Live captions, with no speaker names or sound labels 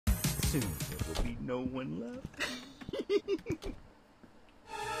Soon there will be no one left.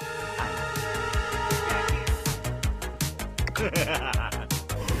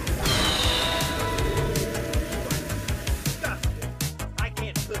 I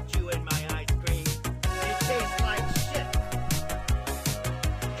can't put you in my ice cream. It tastes like shit.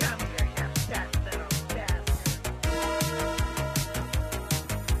 Come here, you fat little bastard.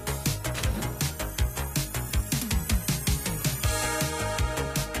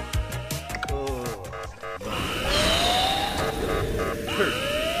 Oh, perfect.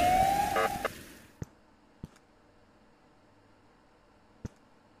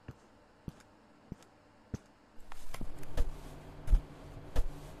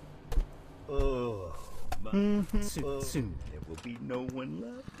 Oh, my. Soon there will be no one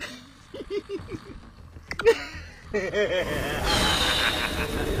left.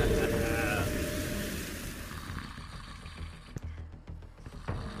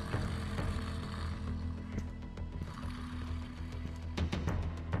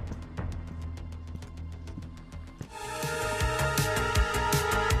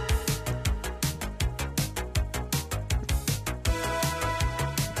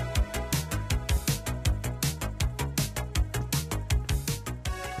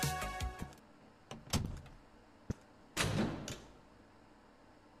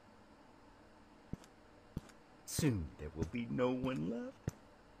 Soon there will be no one left.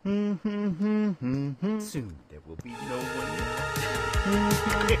 Soon there will be no one left.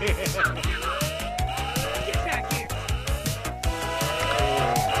 Get back here!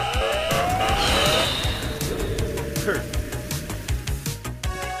 Perfect.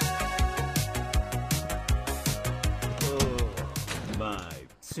 Oh my!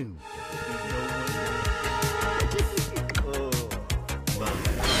 Soon there will be no one left. Oh my!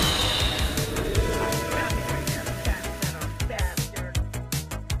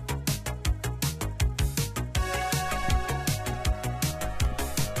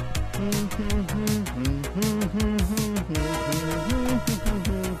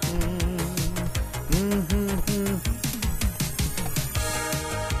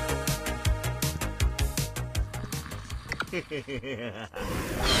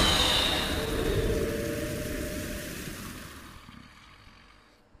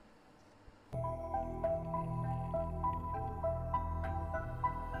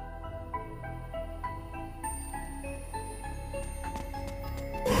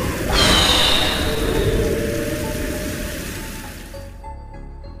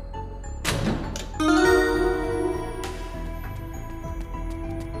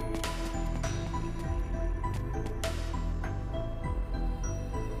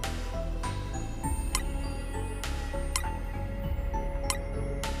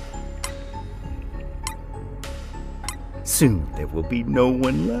 Soon there will be no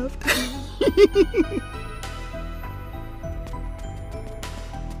one left.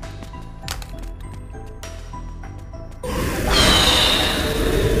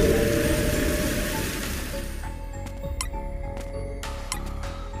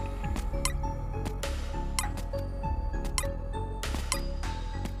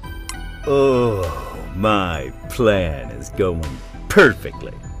 Oh, my plan is going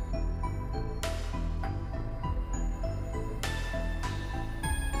perfectly.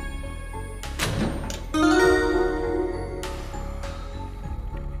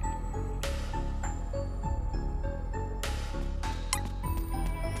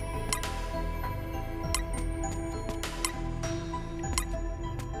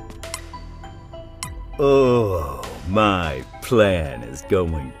 Oh, my plan is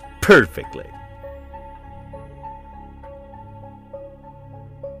going perfectly.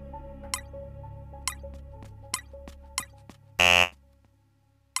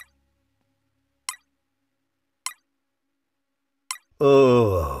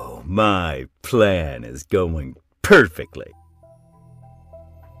 Oh, my plan is going perfectly.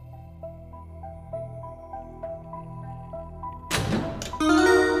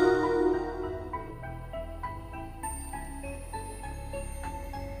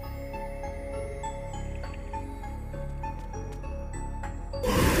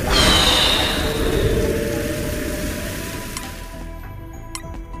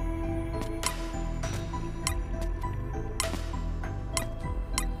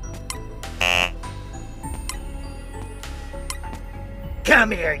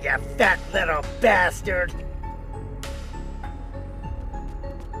 Come here, you fat little bastard!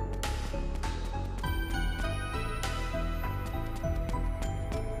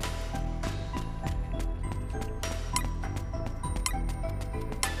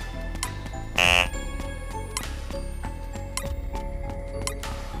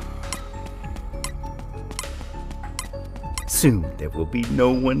 Soon there will be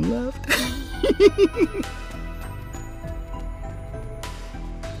no one left.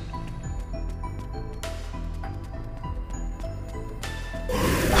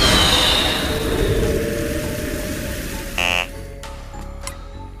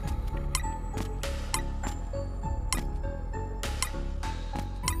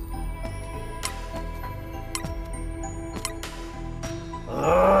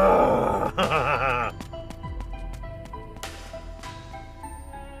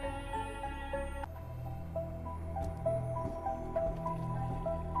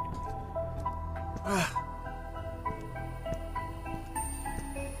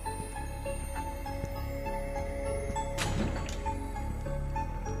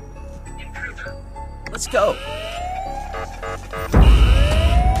 Let's go.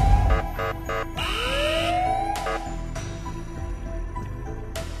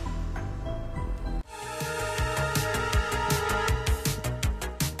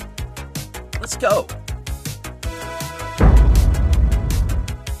 Let's go.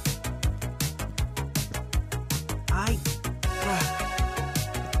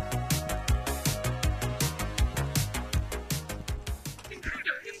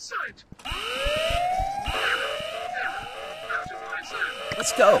 Intruder in sight.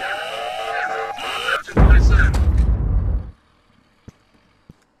 Let's go. Out of my zone.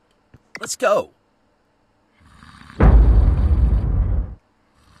 Let's go.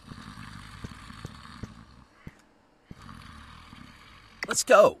 Let's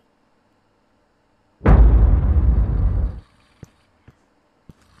go.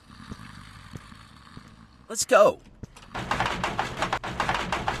 Let's go.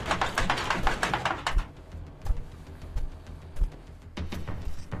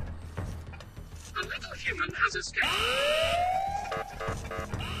 A little human has escaped.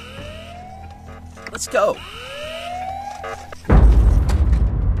 Let's go.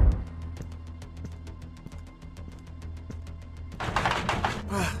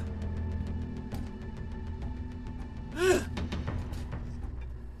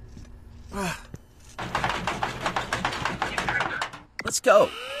 Let's go.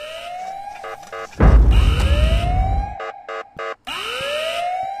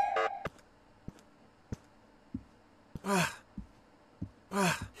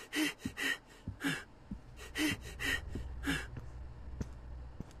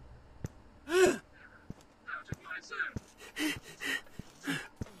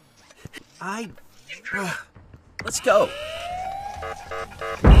 Let's go.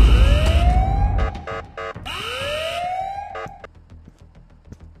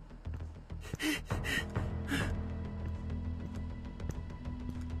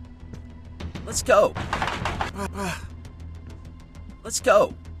 Let's go. Let's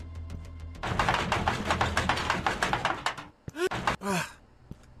go.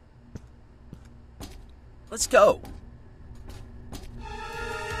 Let's go.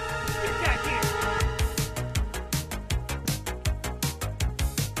 Get back here!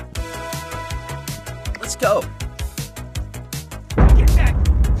 Let's go. Get back!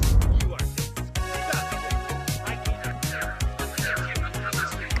 You are disgusting. I can't.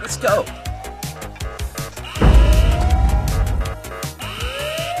 Let's go.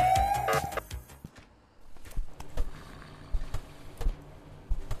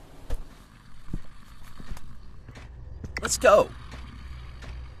 Let's go.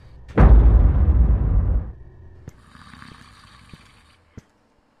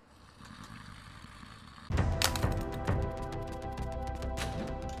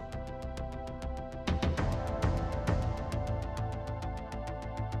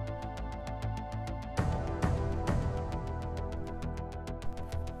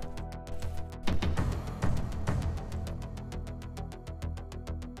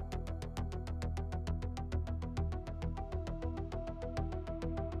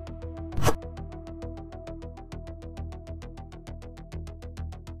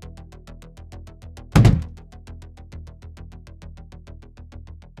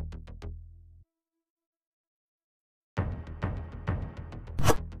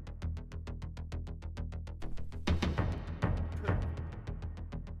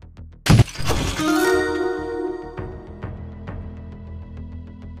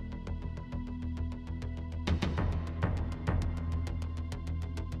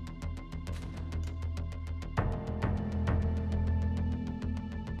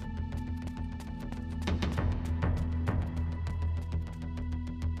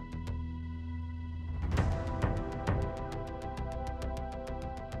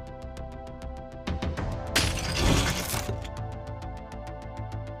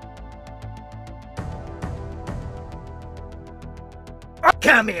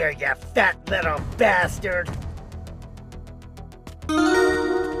 Come here, you fat little bastard!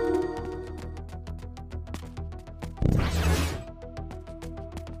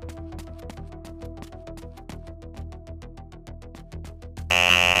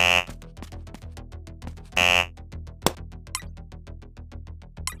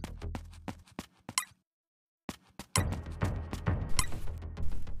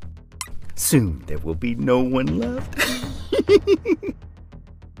 Soon there will be no one left.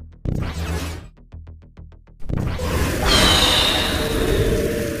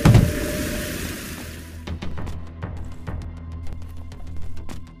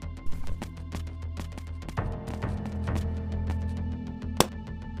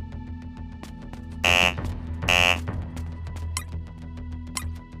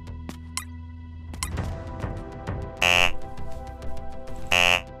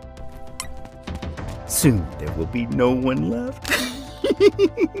 Soon there will be no one left.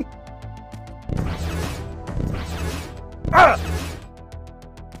 Ah!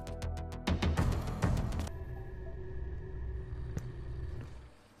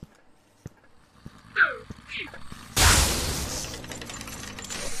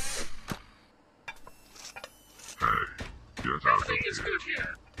 Everything is good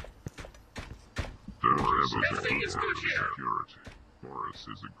here. Everything is good here. Security. Boris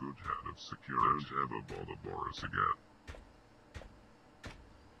is a good head of security. Don't ever bother Boris again.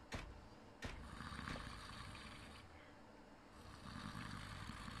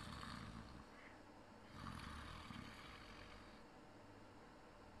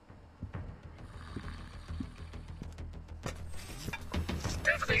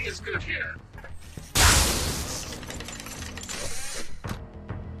 Everything is good here.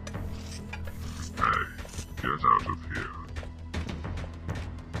 Hey, get out of here.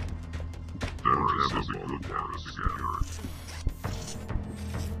 Don't ever bother Boris again.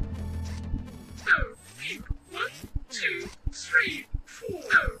 No, peep. 1, 2, 3, 4.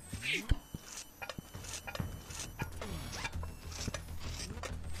 No, peep.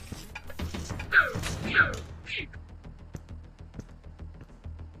 No, peep.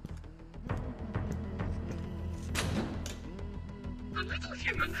 The little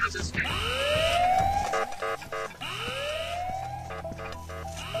human has escaped.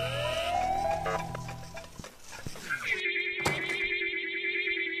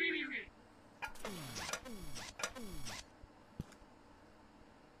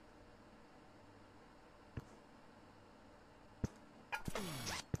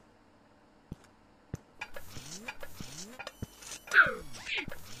 No, peep.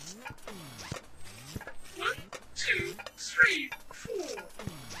 1, 2, 3, 4.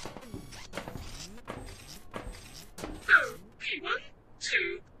 No, peep. 1,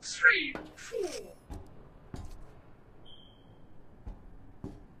 2, 3, 4.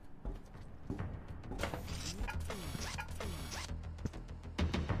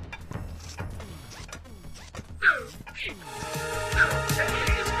 No, peep. No,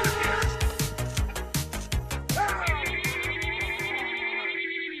 everything is good here.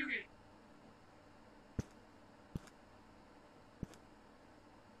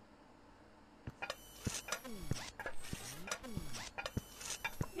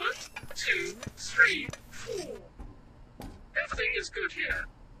 One, 2, 3, 4. Everything is good here.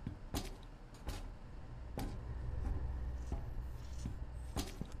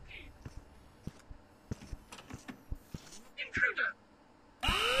 Intruder.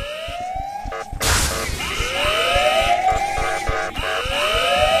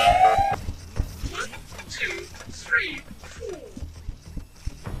 1, 2, 3, 4.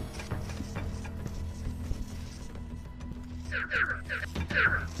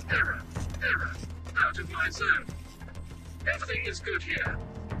 Error. Out of my zone. Everything is good here.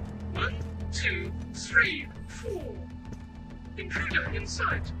 1, 2, 3, 4. Intruder in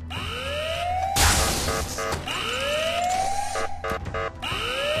sight.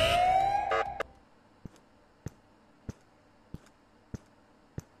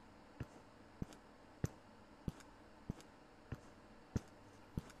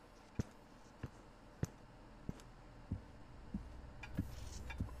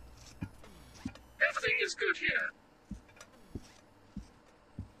 Everything is good here.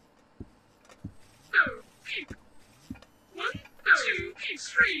 No, peep. 1, 2,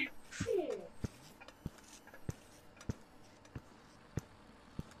 3, 4.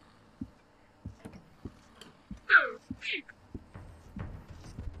 No, peep.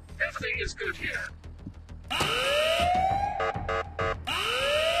 Everything is good here.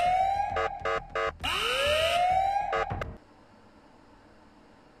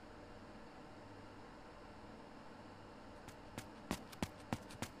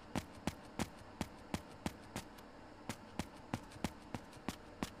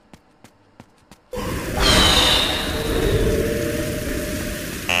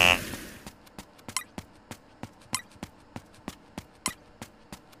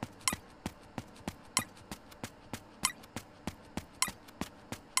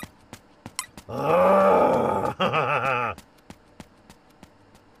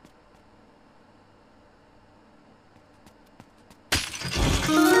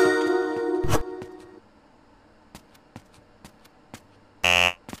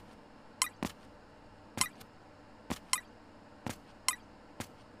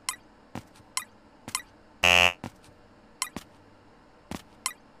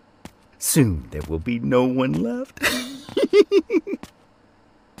 Soon there will be no one left.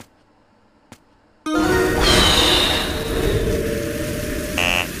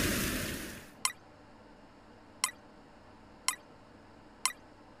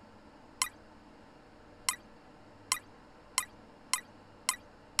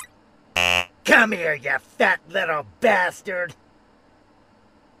 Come here, you fat little bastard!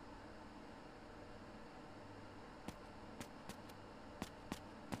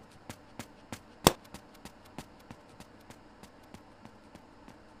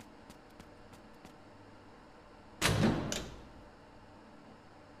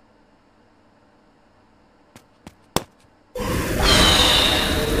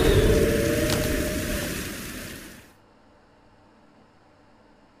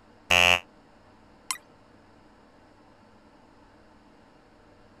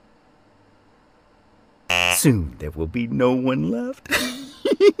 Soon there will be no one left. 2,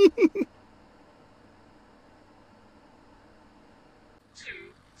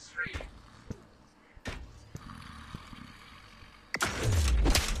 3.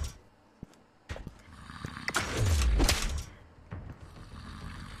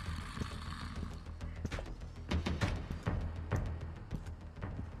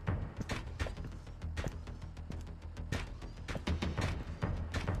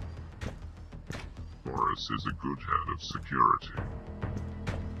 Morris is a good head of security.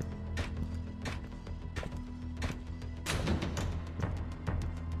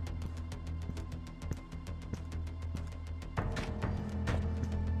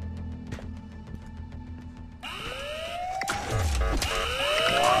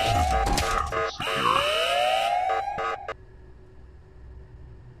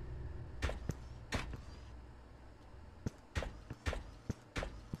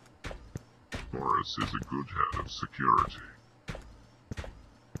 Morris is a good head of security.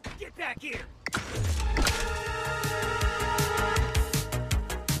 Get back here!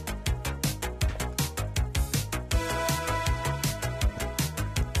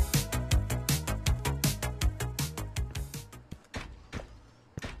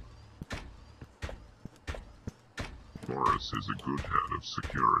 Morris is a good head of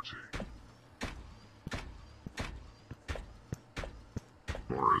security.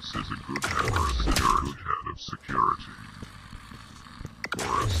 Morris is a good head of security.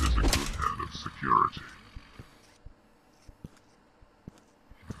 Morris is a good head of security.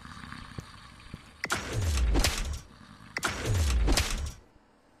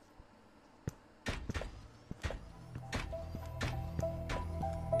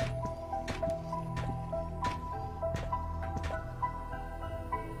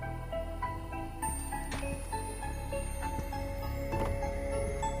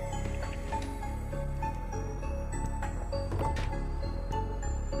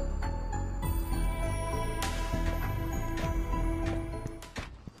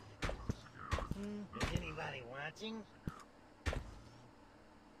 Is anybody watching?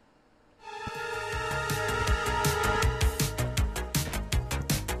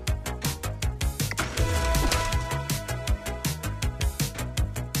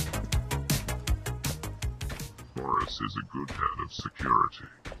 Morris is a good head of security.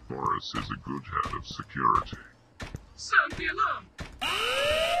 Morris is a good head of security. Sound the alarm.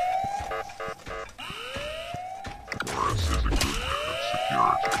 Morris is a good head of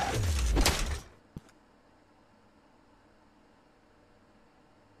security.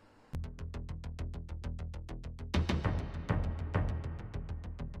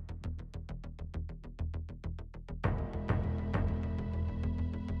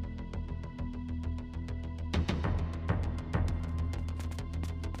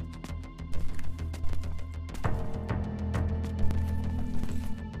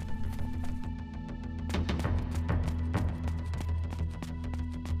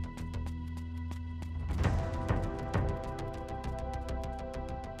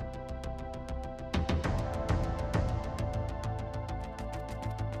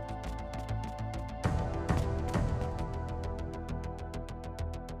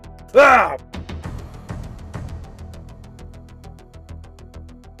 Ah!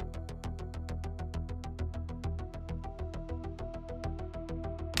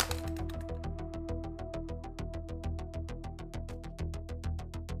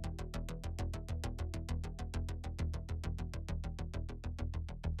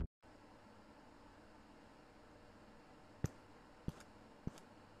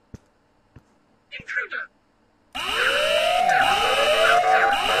 Intruder.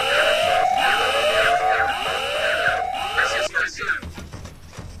 This is my zone.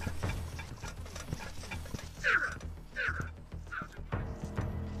 Terror. Out of my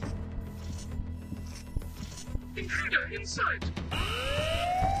in sight.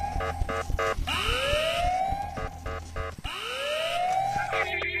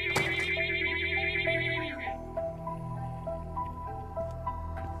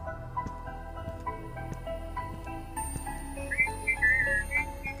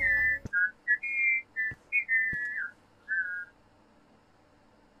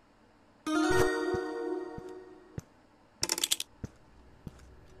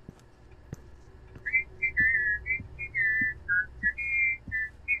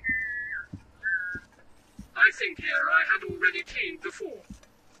 I think here I had already cleaned before.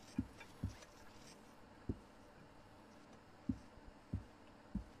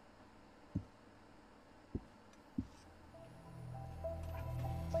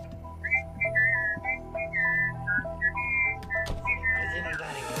 Is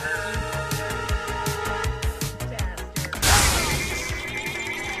anybody watching? Bastard.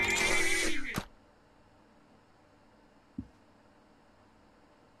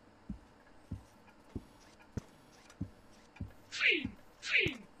 Clean,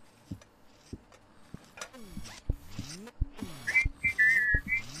 clean.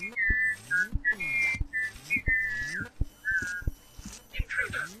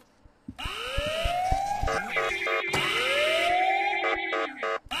 Intruder.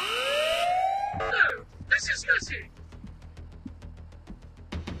 No, this is messy.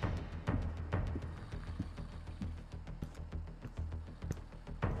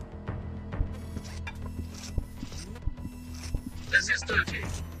 This is dirty.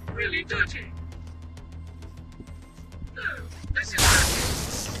 Really dirty. No, this is dirty.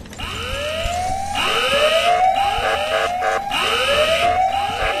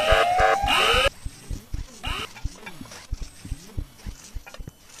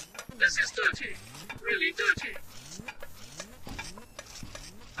 This is dirty. Really dirty.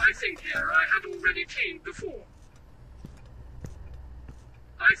 I think here I had already cleaned before.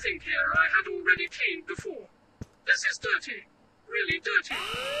 I think here I had already cleaned before. This is dirty. Really dirty.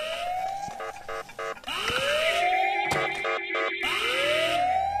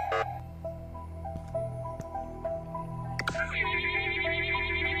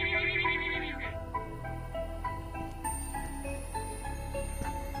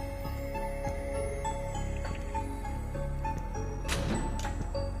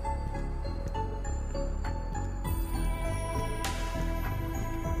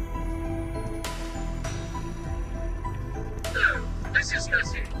 No, this is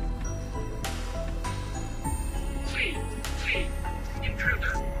messy. Clean, clean,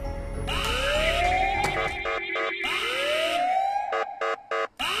 intruder.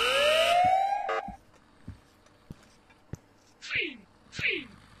 Clean, clean.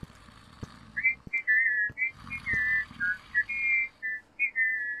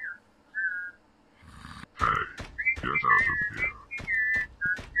 Hey, get out of here.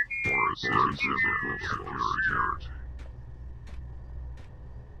 Or it's invisible security.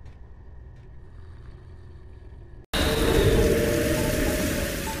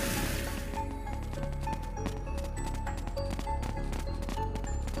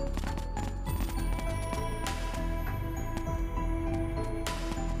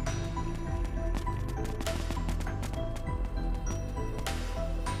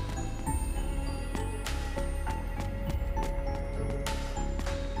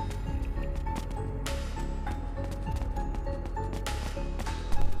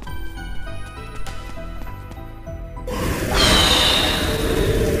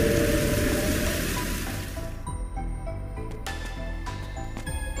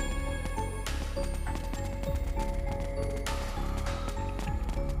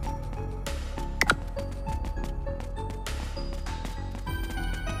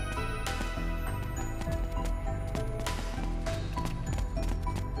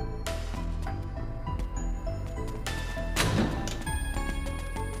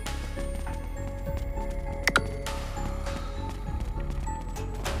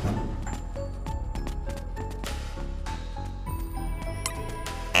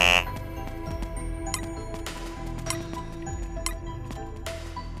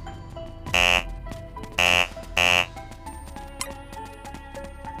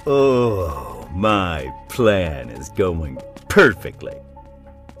 Oh, my plan is going perfectly.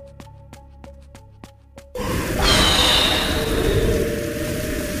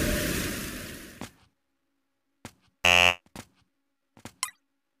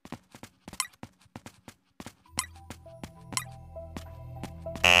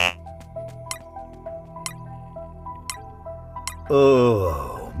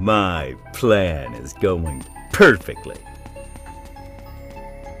 Oh, my plan is going perfectly.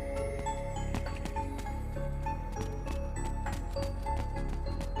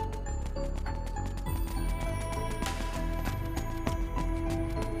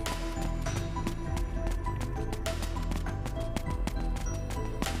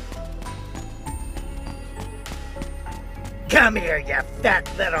 Come here, you fat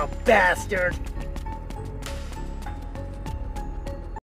little bastard!